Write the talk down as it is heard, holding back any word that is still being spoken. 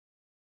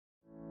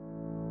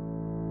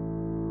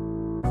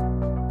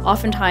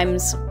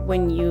Oftentimes,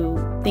 when you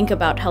think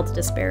about health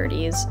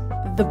disparities,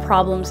 the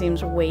problem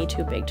seems way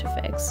too big to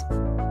fix.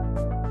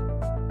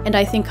 And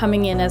I think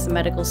coming in as a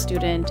medical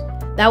student,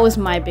 that was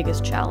my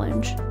biggest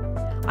challenge.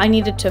 I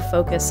needed to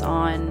focus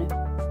on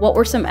what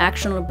were some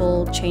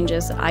actionable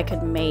changes that I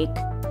could make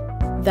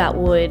that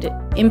would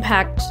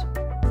impact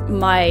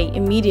my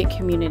immediate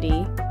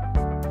community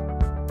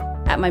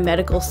at my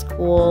medical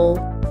school,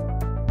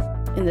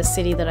 in the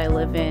city that I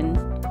live in.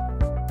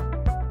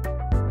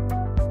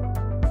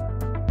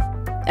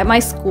 At my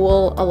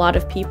school, a lot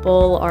of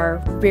people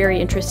are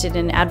very interested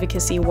in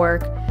advocacy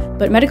work,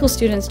 but medical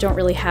students don't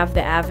really have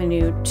the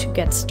avenue to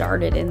get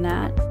started in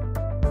that.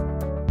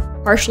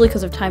 Partially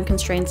because of time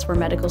constraints for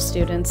medical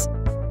students.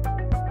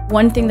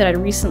 One thing that I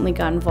recently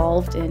got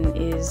involved in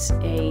is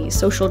a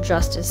social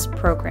justice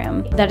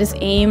program that is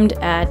aimed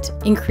at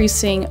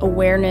increasing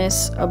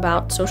awareness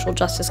about social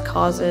justice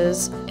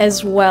causes,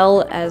 as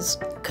well as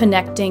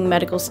connecting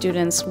medical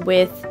students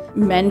with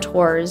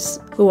mentors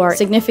who are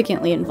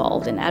significantly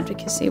involved in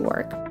advocacy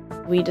work.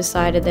 We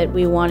decided that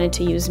we wanted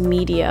to use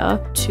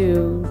media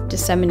to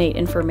disseminate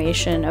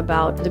information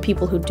about the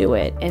people who do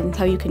it and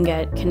how you can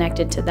get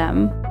connected to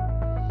them.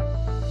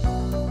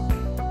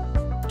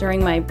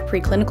 During my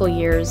preclinical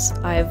years,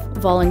 I've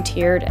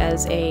volunteered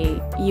as a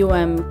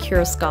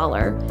Cure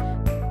Scholar.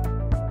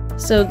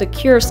 So the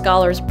Cure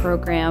Scholars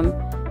program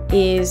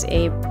is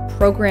a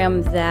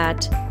program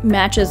that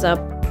matches up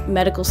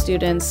medical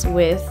students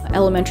with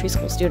elementary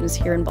school students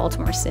here in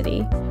Baltimore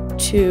City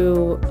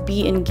to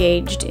be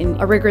engaged in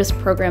a rigorous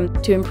program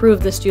to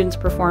improve the students'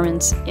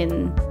 performance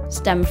in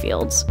STEM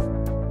fields.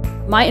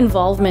 My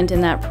involvement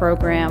in that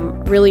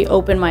program really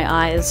opened my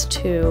eyes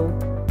to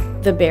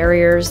the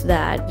barriers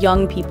that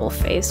young people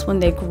face when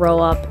they grow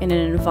up in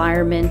an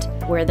environment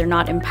where they're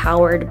not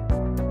empowered.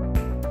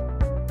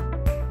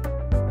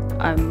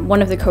 I'm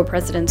one of the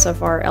co-presidents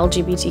of our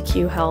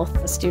LGBTQ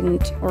Health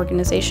student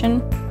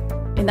organization.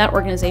 In that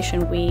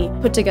organization, we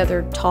put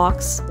together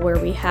talks where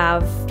we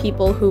have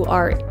people who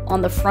are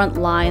on the front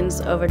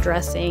lines of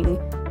addressing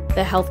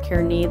the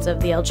healthcare needs of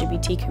the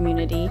LGBT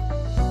community.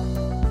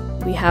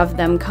 We have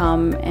them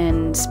come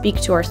and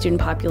speak to our student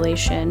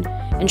population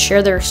and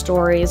share their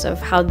stories of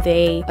how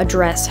they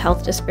address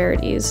health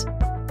disparities.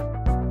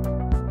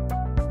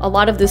 A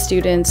lot of the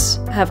students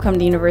have come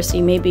to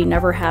university maybe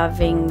never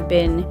having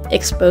been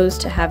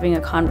exposed to having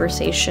a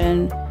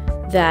conversation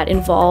that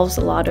involves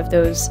a lot of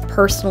those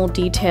personal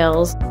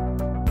details.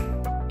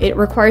 It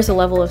requires a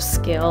level of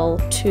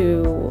skill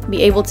to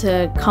be able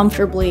to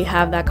comfortably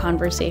have that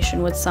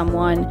conversation with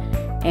someone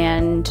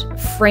and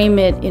frame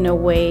it in a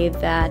way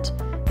that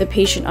the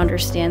patient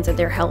understands that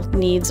their health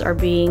needs are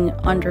being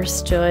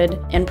understood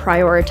and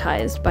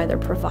prioritized by their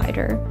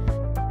provider.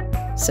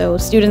 So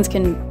students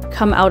can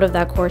come out of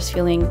that course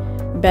feeling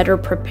better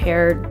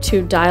prepared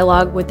to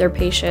dialogue with their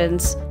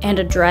patients and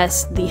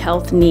address the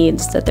health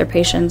needs that their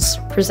patients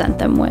present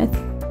them with.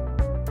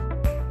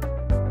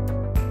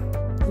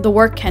 The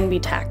work can be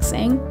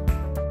taxing,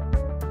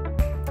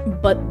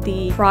 but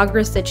the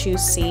progress that you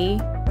see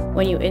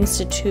when you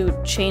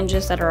institute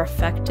changes that are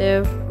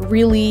effective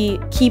really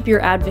keep your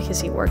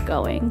advocacy work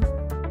going.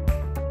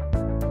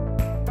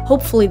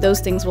 Hopefully those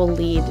things will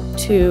lead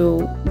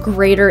to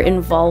greater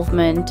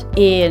involvement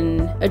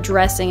in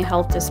addressing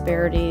health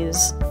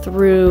disparities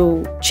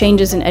through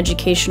changes in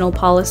educational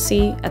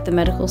policy at the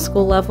medical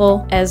school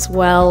level, as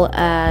well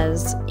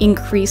as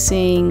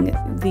increasing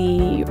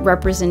the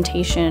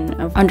representation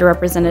of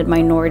underrepresented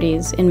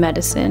minorities in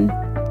medicine.